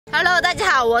Hello， 大家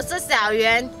好，我是小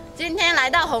圆，今天来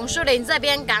到红树林这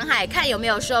边赶海，看有没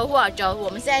有收获。走，我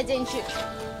们现在进去。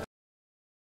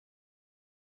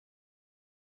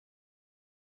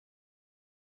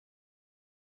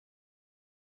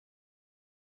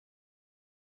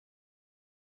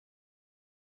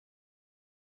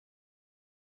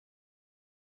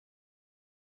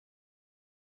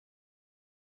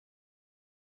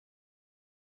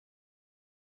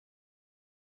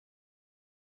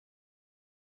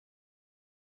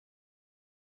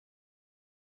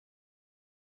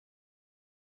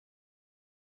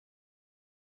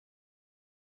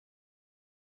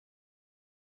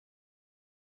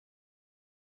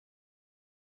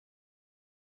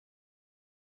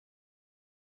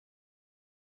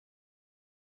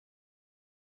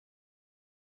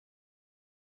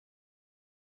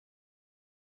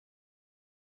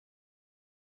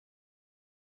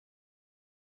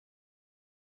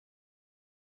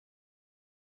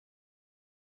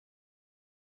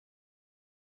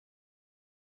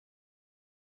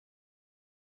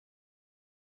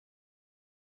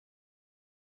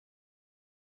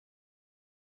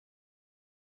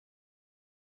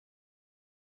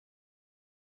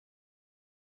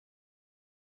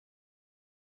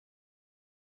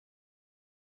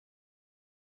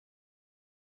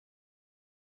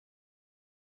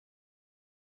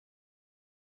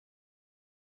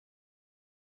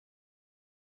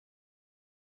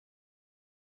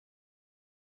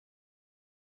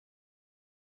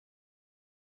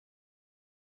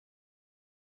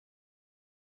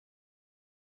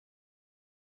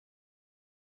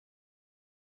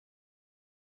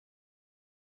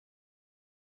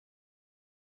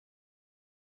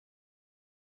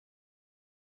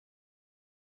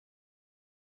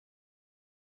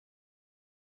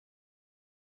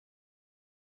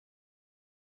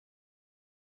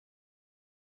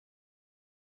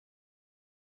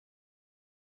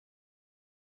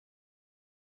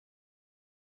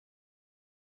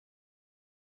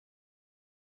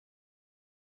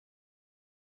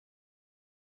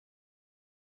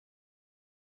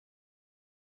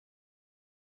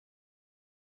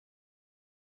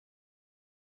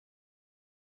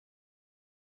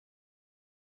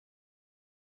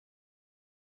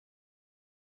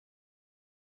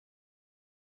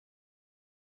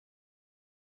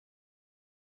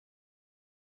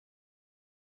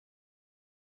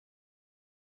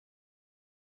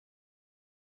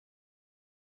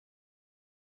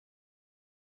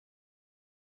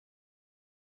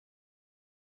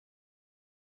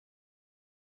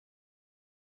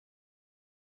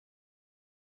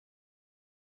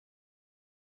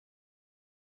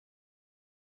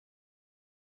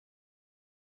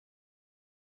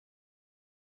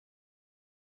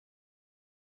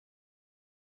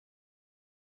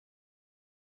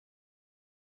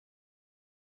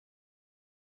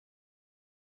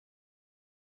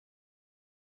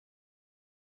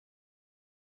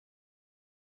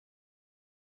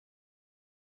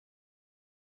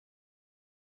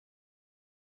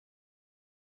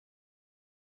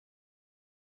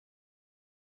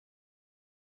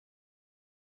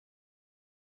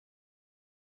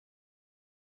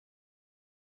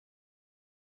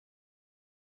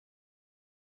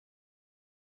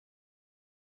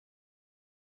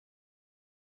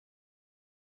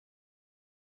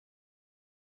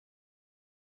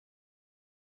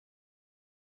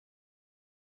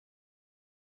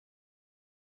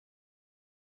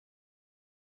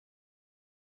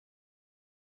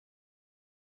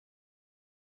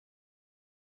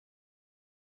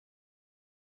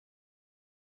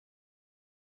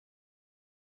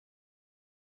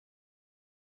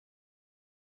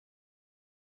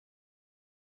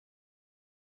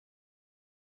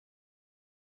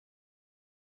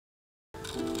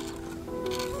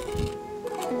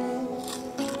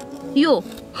哟，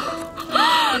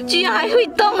居然还会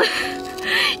动！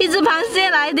一只螃蟹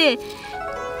来的，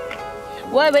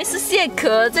我以为是蟹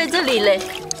壳在这里嘞。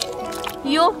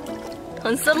哟，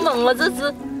很生猛哦，这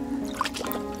只。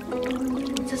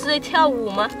这是在跳舞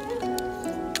吗？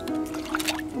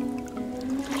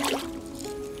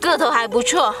个头还不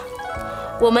错，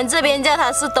我们这边叫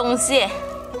它是冬蟹。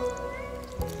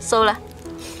收了，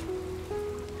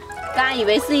刚以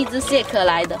为是一只蟹壳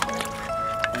来的。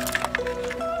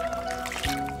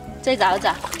再找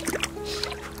找，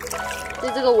在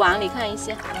这个网里看一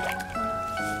下。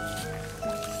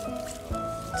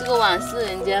这个网是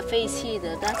人家废弃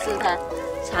的，但是它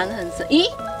藏得很深。咦，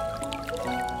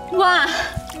哇，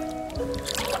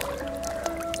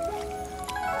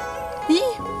咦，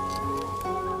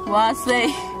哇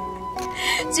塞，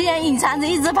居然隐藏着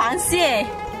一只螃蟹！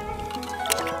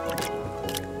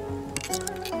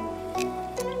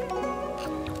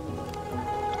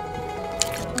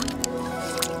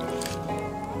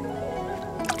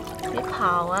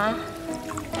好啊。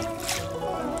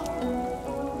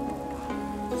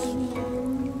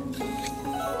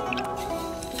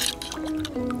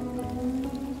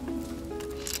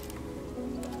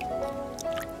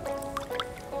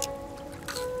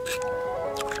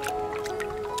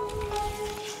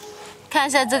看一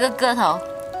下这个个头，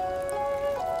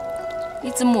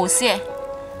一只母蟹，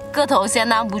个头相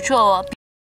当不错哦。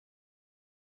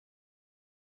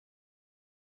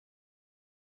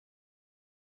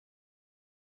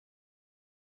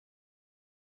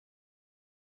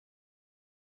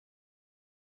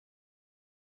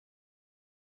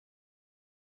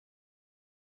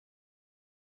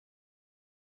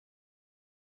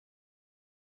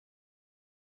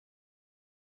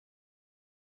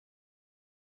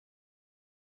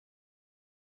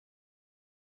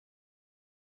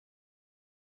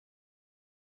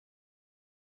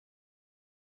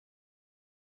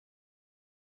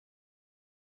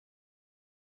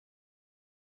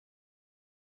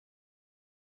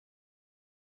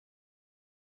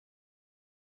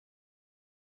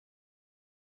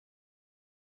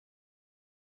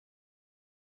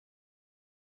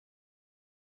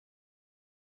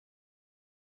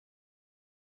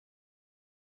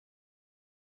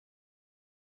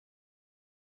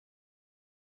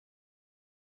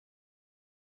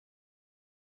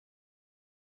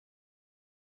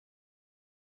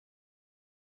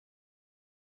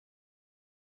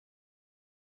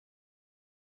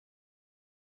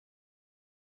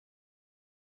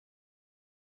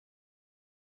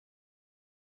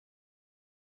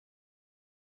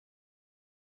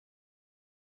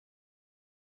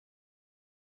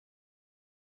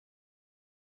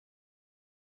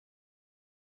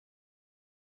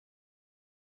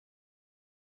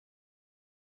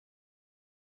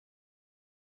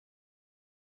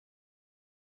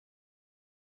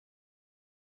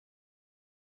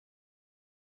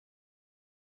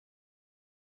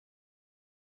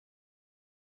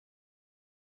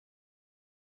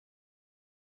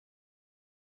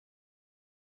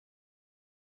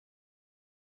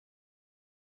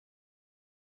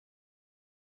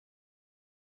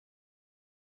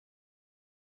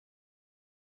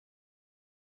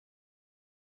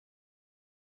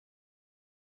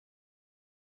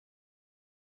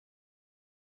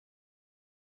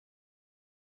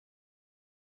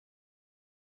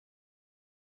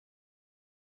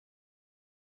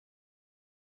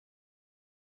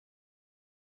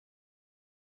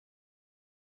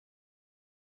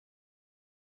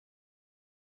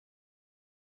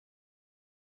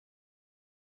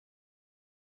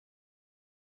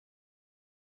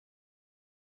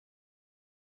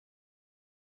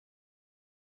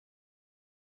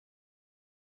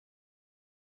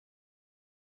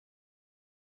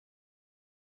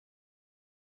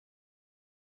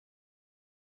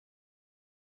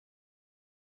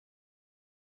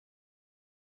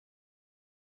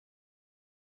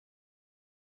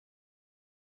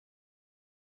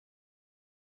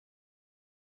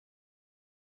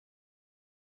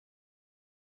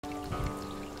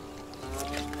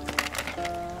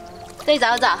再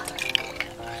找找，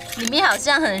里面好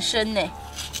像很深呢。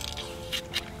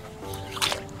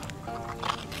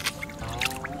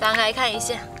打开看一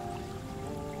下。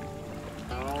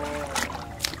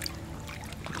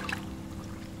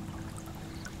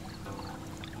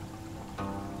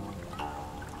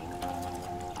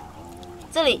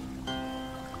这里，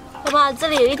哇，这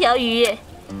里有一条鱼耶，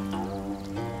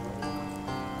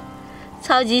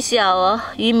超级小哦，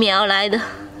鱼苗来的，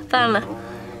放了。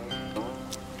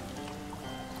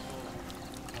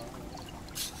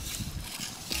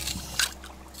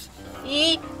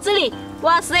咦，这里，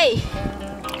哇塞！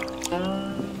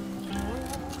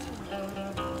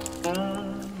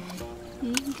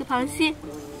一个螃蟹，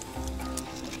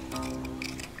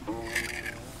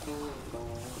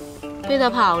被它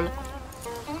跑了。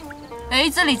哎，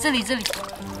这里，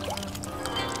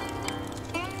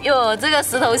哟，这个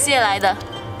石头蟹来的，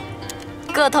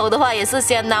个头的话也是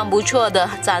相当不错的，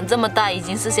长这么大已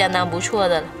经是相当不错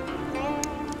的了。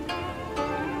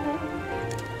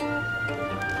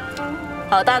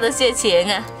好大的蟹钳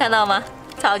啊，看到吗？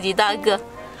超级大个，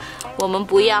我们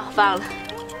不要放了，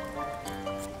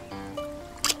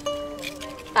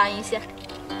放一下。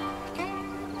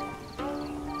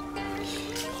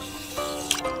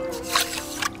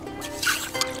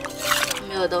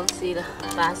没有东西了，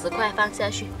把10块放下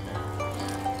去。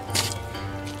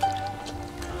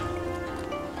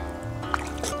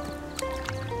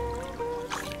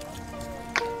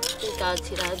最高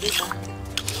起来的地方。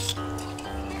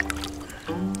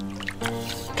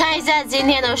看一下今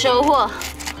天的收获，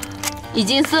已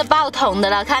经是爆桶的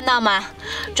了，看到吗？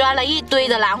抓了一堆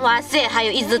的兰花蟹，还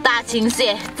有一只大青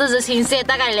蟹。这只青蟹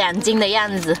大概2斤的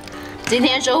样子。今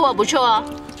天收获不错哦，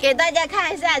给大家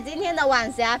看一下今天的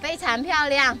晚霞，非常漂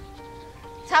亮。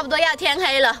差不多要天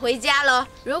黑了，回家喽。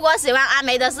如果喜欢阿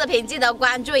梅的视频，记得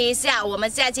关注一下。我们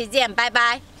下期见，拜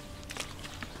拜。